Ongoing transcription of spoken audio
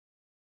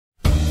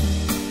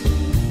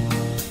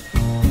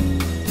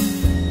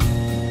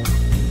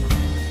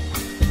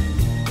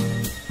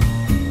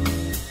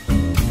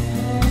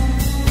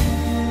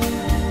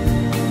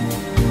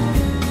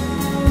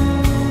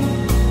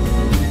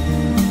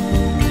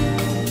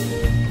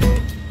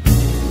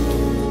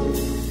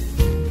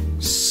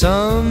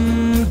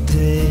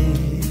Someday,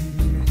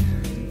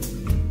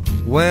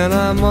 when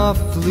I'm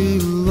awfully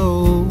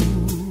low,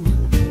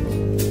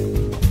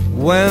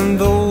 when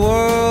the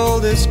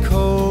world is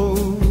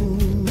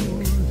cold,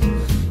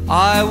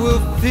 I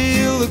will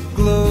feel a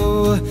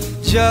glow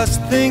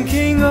just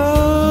thinking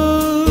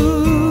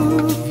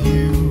of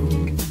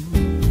you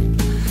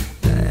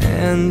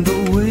and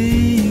the way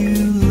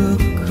you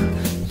look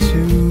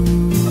tonight.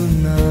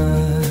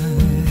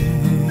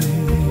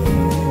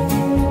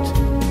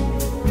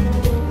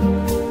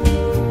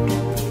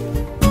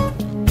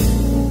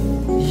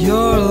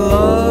 You're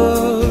lovely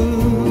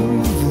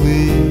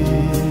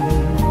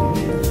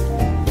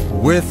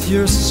with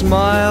your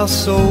smile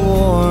so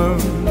warm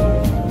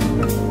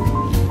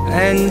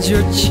and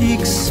your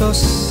cheeks so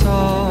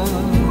soft.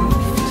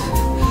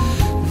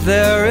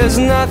 There is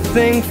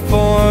nothing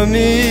for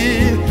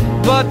me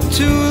but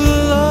to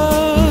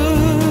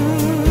love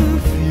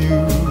you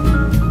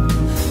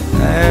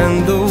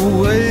and the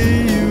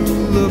way you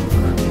look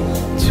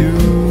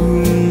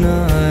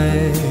tonight.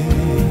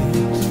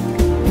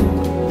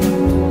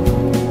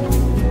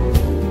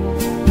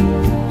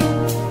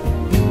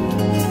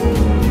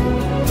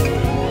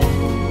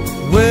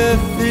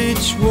 With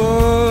each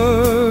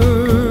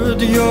word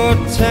your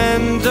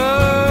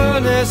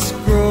tenderness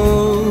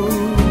grows,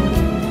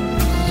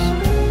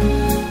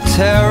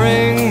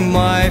 tearing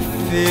my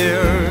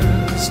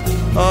fears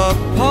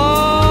apart.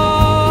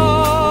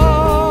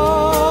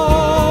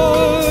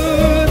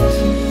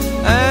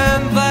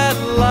 And that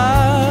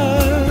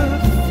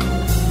laugh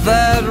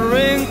that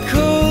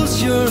wrinkles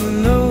your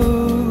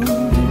nose,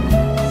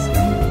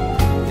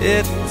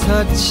 it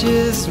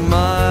touches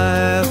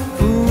my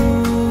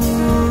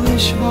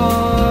foolish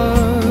heart.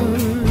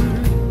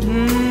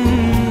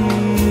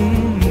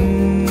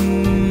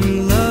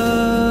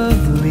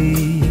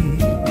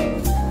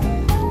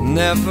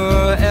 Never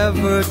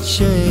ever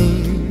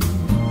change.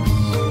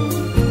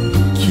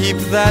 Keep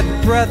that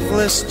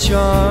breathless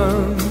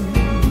charm.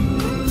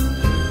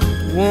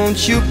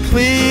 Won't you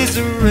please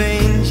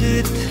arrange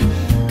it?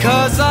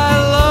 'Cause I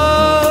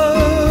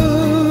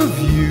love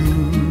you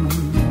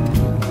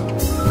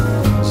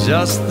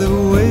just the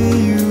way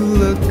you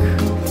look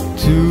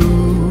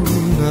tonight.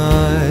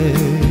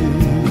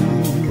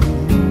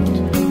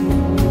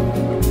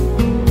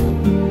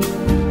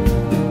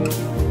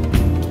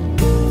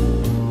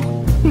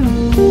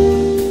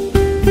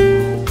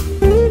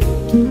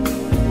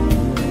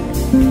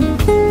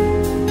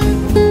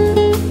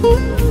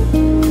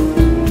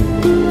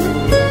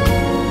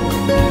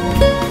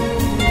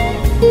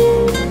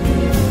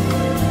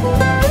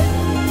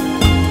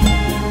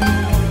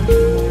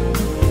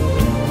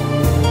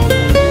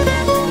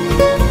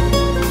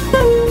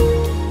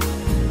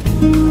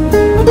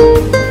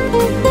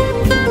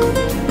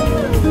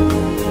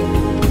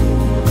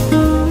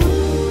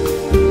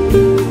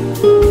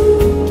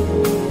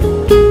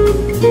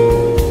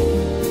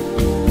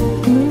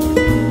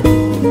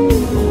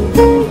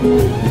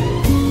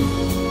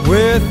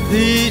 With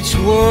each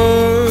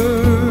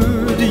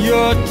word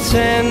your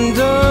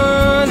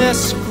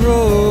tenderness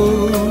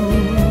grows,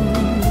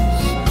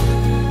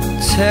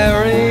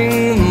 tearing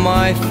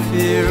my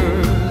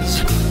fears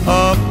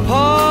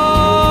apart.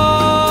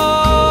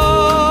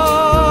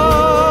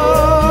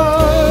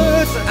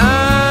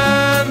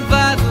 And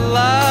that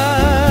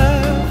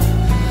laugh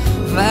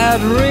that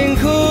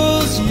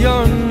wrinkles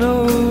your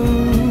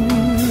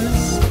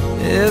nose,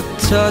 it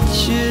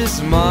touches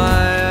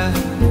my